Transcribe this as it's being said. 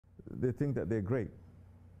they think that they're great.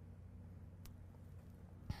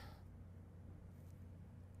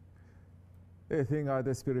 They think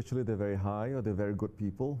either spiritually they're very high or they're very good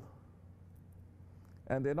people.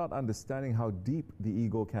 And they're not understanding how deep the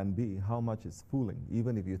ego can be, how much it's fooling.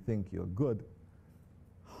 Even if you think you're good,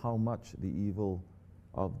 how much the evil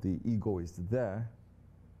of the ego is there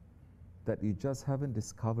that you just haven't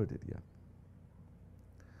discovered it yet.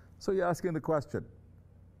 So you're asking the question,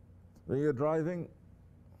 when you're driving,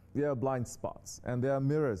 there are blind spots and there are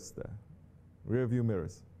mirrors there, rear view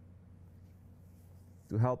mirrors,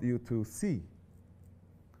 to help you to see.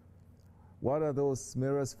 What are those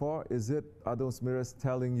mirrors for? Are those mirrors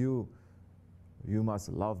telling you, you must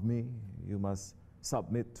love me, you must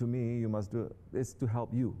submit to me, you must do it? It's to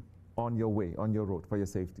help you on your way, on your road, for your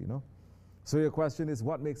safety, no? So your question is,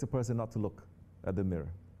 what makes a person not to look at the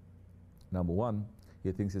mirror? Number one,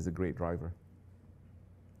 he thinks he's a great driver.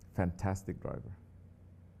 Fantastic driver.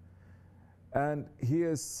 And he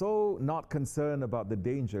is so not concerned about the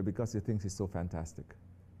danger because he thinks he's so fantastic.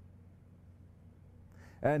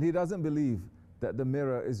 And he doesn't believe that the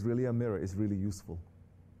mirror is really a mirror, it's really useful.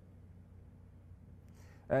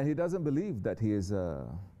 And he doesn't believe that he is a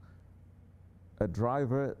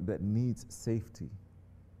driver that needs safety.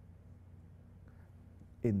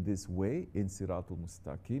 In this way, in Siratul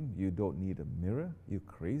Mustaqim, you don't need a mirror. You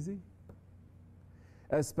crazy?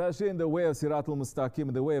 Especially in the way of Siratul Mustaqim,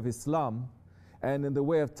 in the way of Islam, and in the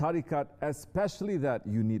way of Tariqat, especially that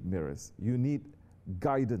you need mirrors. You need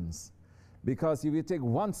guidance. Because if you take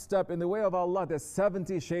one step in the way of Allah, there's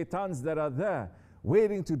 70 shaitans that are there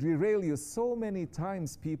waiting to derail you. So many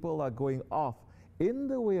times people are going off in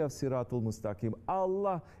the way of Siratul Mustaqim.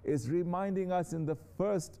 Allah is reminding us in the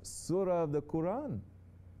first surah of the Quran.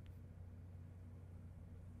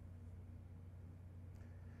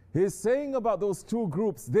 He's saying about those two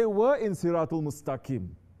groups, they were in Siratul Mustaqim,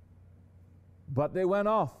 but they went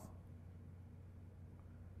off.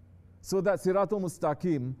 So that Siratul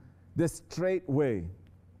Mustaqim, the straight way,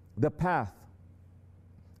 the path,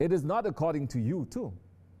 it is not according to you too,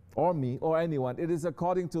 or me, or anyone. It is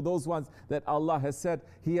according to those ones that Allah has said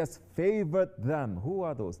He has favored them. Who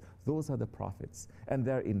are those? Those are the prophets and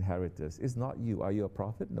their inheritors. It's not you. Are you a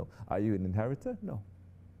prophet? No. Are you an inheritor? No.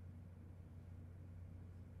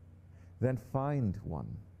 Then find one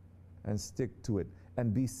and stick to it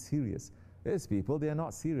and be serious. There's people, they are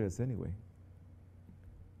not serious anyway.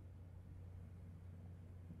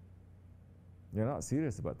 You're not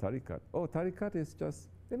serious about tariqat. Oh, tariqat is just,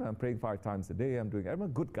 I'm praying 5 times a day, I'm a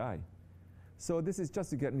good guy. So this is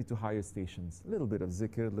just to get me to higher stations. A little bit of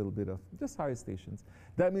zikr, a little bit of just higher stations.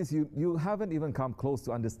 That means you haven't even come close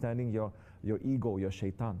to understanding your ego, your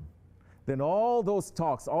shaitan. Then all those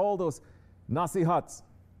talks, all those nasihats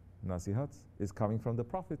is coming from the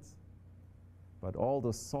prophets. But all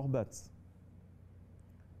those sohbats,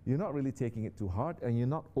 you're not really taking it to heart, and you're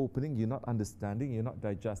not opening, you're not understanding, you're not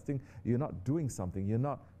digesting, you're not doing something, you're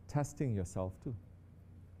not testing yourself too.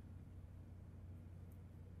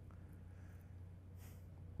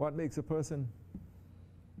 What makes a person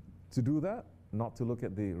to do that? Not to look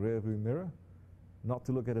at the rear view mirror, not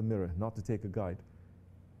to look at a mirror, not to take a guide.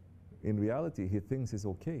 In reality, he thinks it's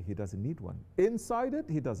okay, he doesn't need one. Inside it,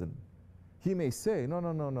 he doesn't. He may say,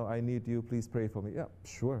 no, I need you, please pray for me. Yeah,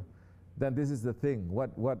 sure. Then this is the thing.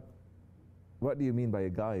 What do you mean by a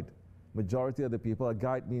guide? Majority of the people, a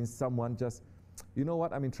guide means someone just, you know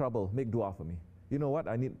what, I'm in trouble, make dua for me. You know what,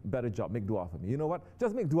 I need a better job, make dua for me. You know what,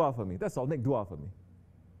 just make dua for me. That's all, make dua for me.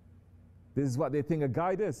 This is what they think a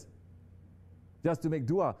guide is. Just to make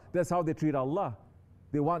dua. That's how they treat Allah.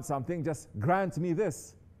 They want something, just grant me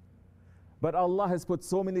this. But Allah has put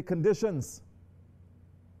so many conditions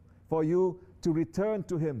for you to return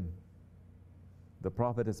to Him. The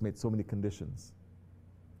Prophet has made so many conditions.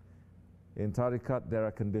 In tariqat, there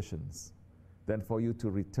are conditions. Then for you to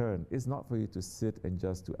return, it's not for you to sit and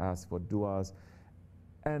just to ask for du'as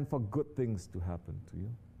and for good things to happen to you.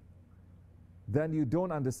 Then you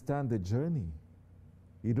don't understand the journey.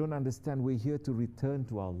 You don't understand we're here to return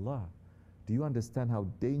to Allah. Do you understand how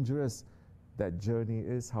dangerous that journey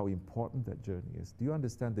is, how important that journey is? Do you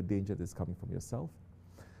understand the danger that's coming from yourself?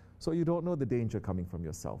 So you don't know the danger coming from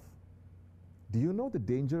yourself. Do you know the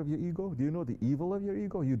danger of your ego? Do you know the evil of your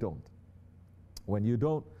ego? You don't. When you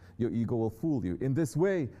don't, your ego will fool you. In this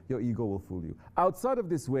way, your ego will fool you. Outside of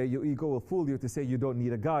this way, your ego will fool you to say you don't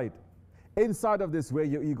need a guide. Inside of this way,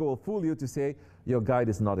 your ego will fool you to say your guide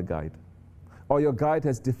is not a guide. Or your guide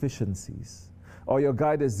has deficiencies. Or your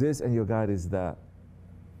guide is this and your guide is that.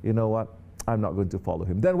 You know what? I'm not going to follow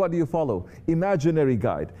him. Then what do you follow? Imaginary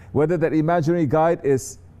guide. Whether that imaginary guide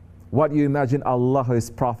is what you imagine Allah or His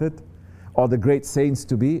Prophet, or the great saints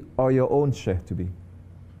to be, or your own sheikh to be.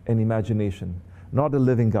 An imagination, not a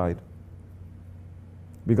living guide.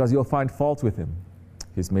 Because you'll find fault with him.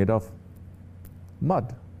 He's made of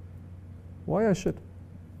mud. Why I should?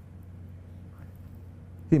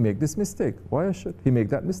 He make this mistake. Why I should? He make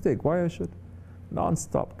that mistake. Why I should?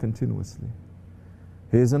 Non-stop, continuously.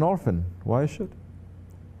 He is an orphan. Why I should?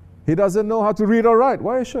 He doesn't know how to read or write.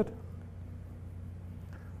 Why I should?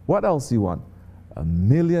 What else you want? A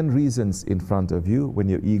million reasons in front of you when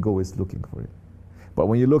your ego is looking for it. But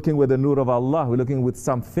when you're looking with the nur of Allah, we're looking with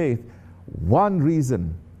some faith, one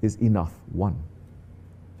reason is enough. One.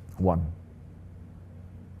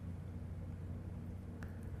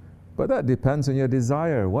 But that depends on your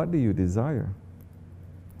desire. What do you desire?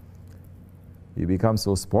 You become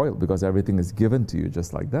so spoiled because everything is given to you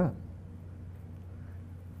just like that.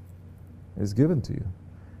 It's given to you.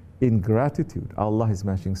 Ingratitude, Allah is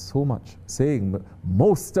mentioning so much, saying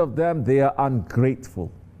most of them, they are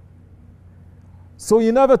ungrateful. So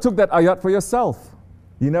you never took that ayat for yourself.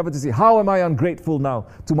 You never to say, how am I ungrateful now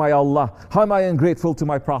to my Allah? How am I ungrateful to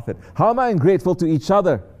my Prophet? How am I ungrateful to each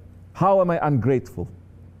other? How am I ungrateful?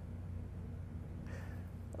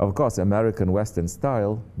 Of course, American Western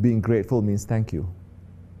style, being grateful means thank you.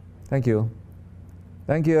 Thank you.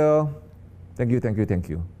 Thank you. Thank you, thank you, thank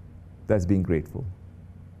you. That's being grateful.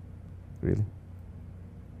 Really?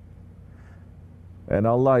 And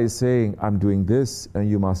Allah is saying, I'm doing this and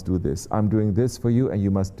you must do this. I'm doing this for you and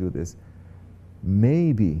you must do this.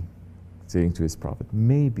 Maybe, saying to his Prophet,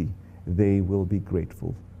 maybe they will be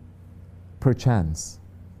grateful. Perchance.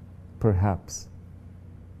 Perhaps.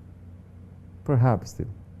 Perhaps still.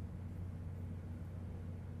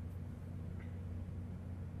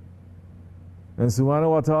 And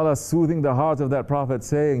subhanahu wa ta'ala soothing the heart of that Prophet,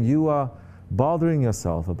 saying, you are bothering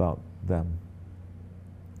yourself about them.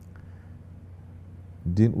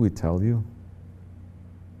 Didn't we tell you?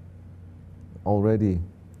 Already,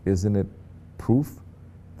 isn't it proof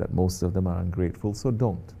that most of them are ungrateful? So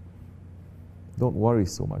don't. Don't worry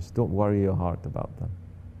so much. Don't worry your heart about them.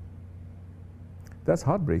 That's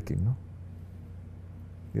heartbreaking, no?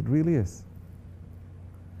 It really is.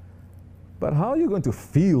 But how are you going to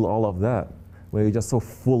feel all of that when you're just so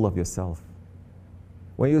full of yourself?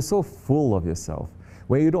 When you're so full of yourself,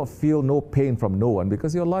 when you don't feel no pain from no one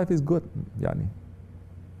because your life is good, Yani.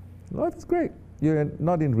 Life is great. You're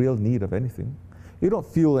not in real need of anything. You don't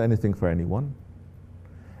feel anything for anyone.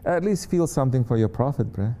 At least feel something for your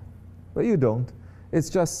Prophet, bruh. But you don't. It's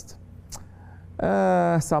just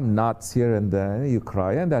some nuts here and there, and you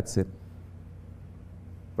cry, and that's it.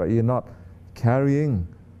 But you're not carrying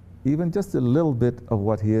even just a little bit of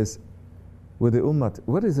what he is with the ummah.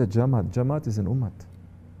 What is a jamaat? Jamaat is an ummah.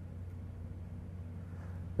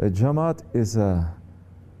 A jamaat is a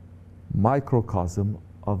microcosm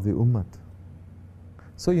of the ummah.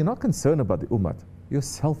 So you're not concerned about the ummah. You're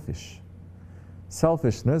selfish.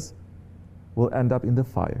 Selfishness will end up in the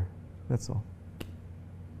fire. That's all.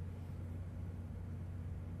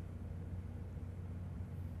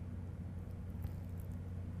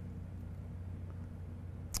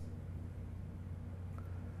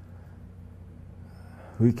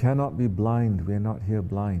 We cannot be blind. We are not here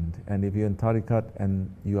blind. And if you're in tariqat and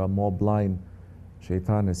you are more blind,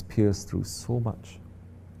 shaitan has pierced through so much.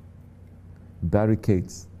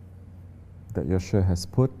 Barricades that your shaykh has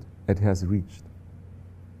put, it has reached.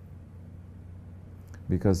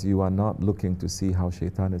 Because you are not looking to see how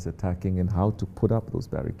shaitan is attacking and how to put up those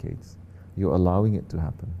barricades. You're allowing it to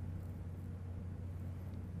happen.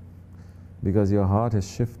 Because your heart has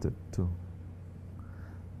shifted too.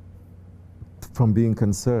 From being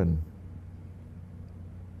concerned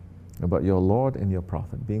about your Lord and your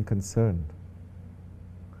Prophet, being concerned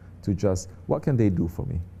to just, what can they do for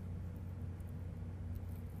me?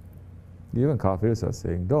 Even Kafirs are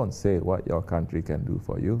saying, don't say what your country can do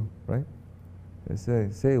for you, right? They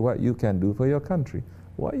say what you can do for your country.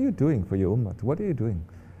 What are you doing for your ummah? What are you doing?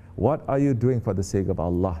 What are you doing for the sake of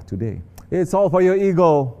Allah today? It's all for your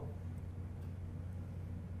ego.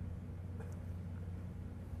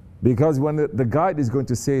 Because when the guide is going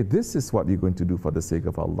to say, this is what you're going to do for the sake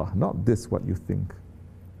of Allah, not this what you think.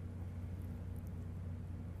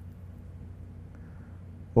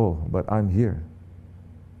 Oh, but I'm here.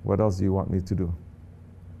 What else do you want me to do?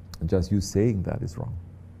 Just you saying that is wrong.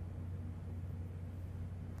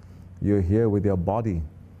 You're here with your body,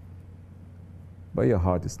 but your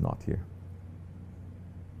heart is not here.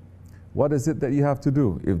 What is it that you have to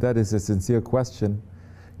do? If that is a sincere question,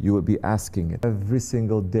 you will be asking it every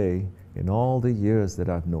single day in all the years that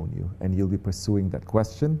I've known you. And you'll be pursuing that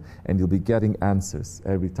question and you'll be getting answers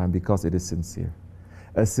every time because it is sincere.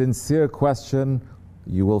 A sincere question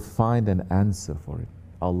you will find an answer for it.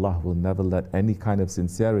 Allah will never let any kind of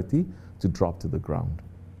sincerity to drop to the ground.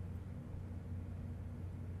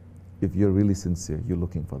 If you're really sincere, you're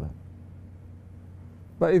looking for that.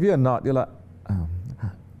 But if you're not, you're like,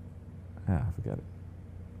 forget it.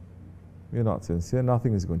 You're not sincere,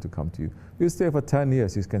 nothing is going to come to you. You stay for 10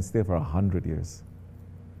 years, you can stay for 100 years.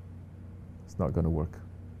 It's not going to work.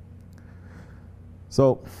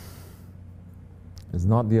 So, it's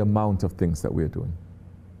not the amount of things that we're doing.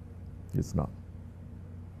 It's not.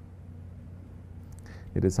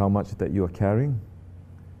 It is how much that you are carrying,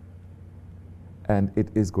 and it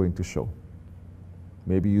is going to show.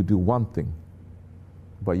 Maybe you do one thing,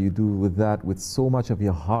 but you do with that with so much of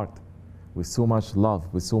your heart, with so much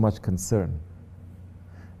love, with so much concern.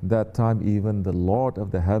 That time even the Lord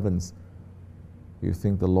of the heavens, you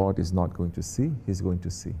think the Lord is not going to see? He's going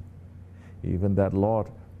to see. Even that Lord,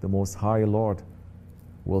 the Most High Lord,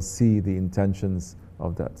 will see the intentions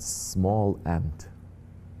of that small ant.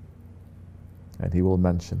 And He will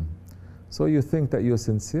mention. So you think that you're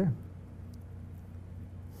sincere?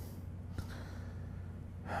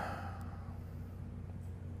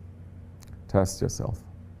 Test yourself.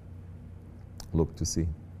 Look to see.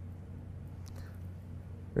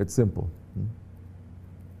 It's simple.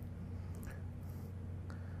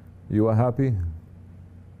 You are happy.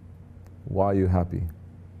 Why are you happy?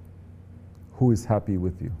 Who is happy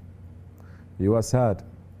with you? You are sad.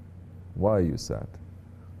 Why are you sad?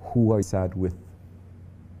 Who are you sad with?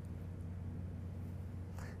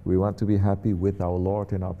 We want to be happy with our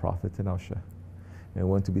Lord and our Prophet and our Shaykh, and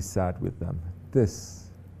want to be sad with them.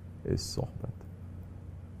 This is sohbat.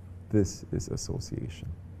 This is association.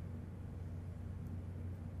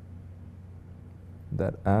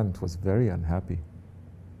 That ant was very unhappy.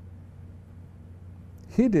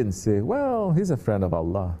 He didn't say, well, he's a friend of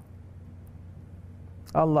Allah.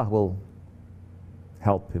 Allah will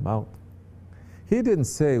help him out. He didn't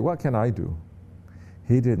say, what can I do?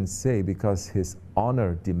 He didn't say, because his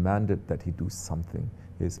honor demanded that he do something.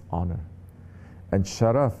 His honor. And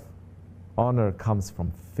sharaf, honor comes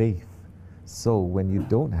from faith. So when you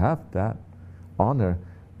don't have that honor,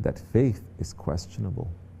 that faith is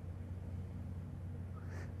questionable.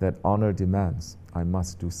 That honor demands, I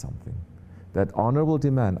must do something. That honor will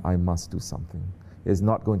demand, I must do something. It's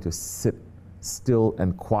not going to sit still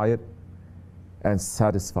and quiet and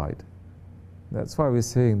satisfied. That's why we're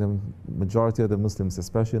saying the majority of the Muslims,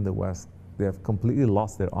 especially in the West, they have completely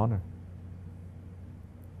lost their honor.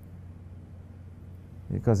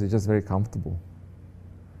 Because it's just very comfortable.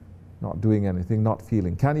 Not doing anything, not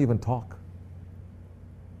feeling, can't even talk.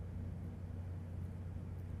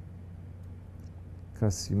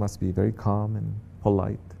 Because you must be very calm and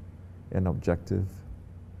polite and objective.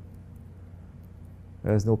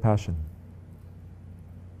 There's no passion.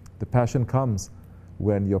 The passion comes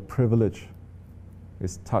when your privilege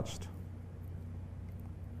is touched.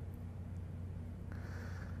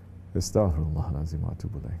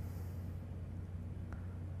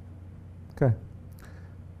 Okay,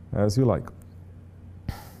 as you like.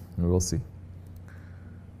 We will see.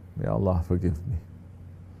 May Allah forgive me.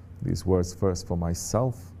 These words first for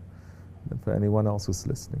myself and for anyone else who's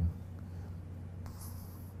listening.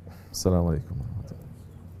 Assalamu alaikum.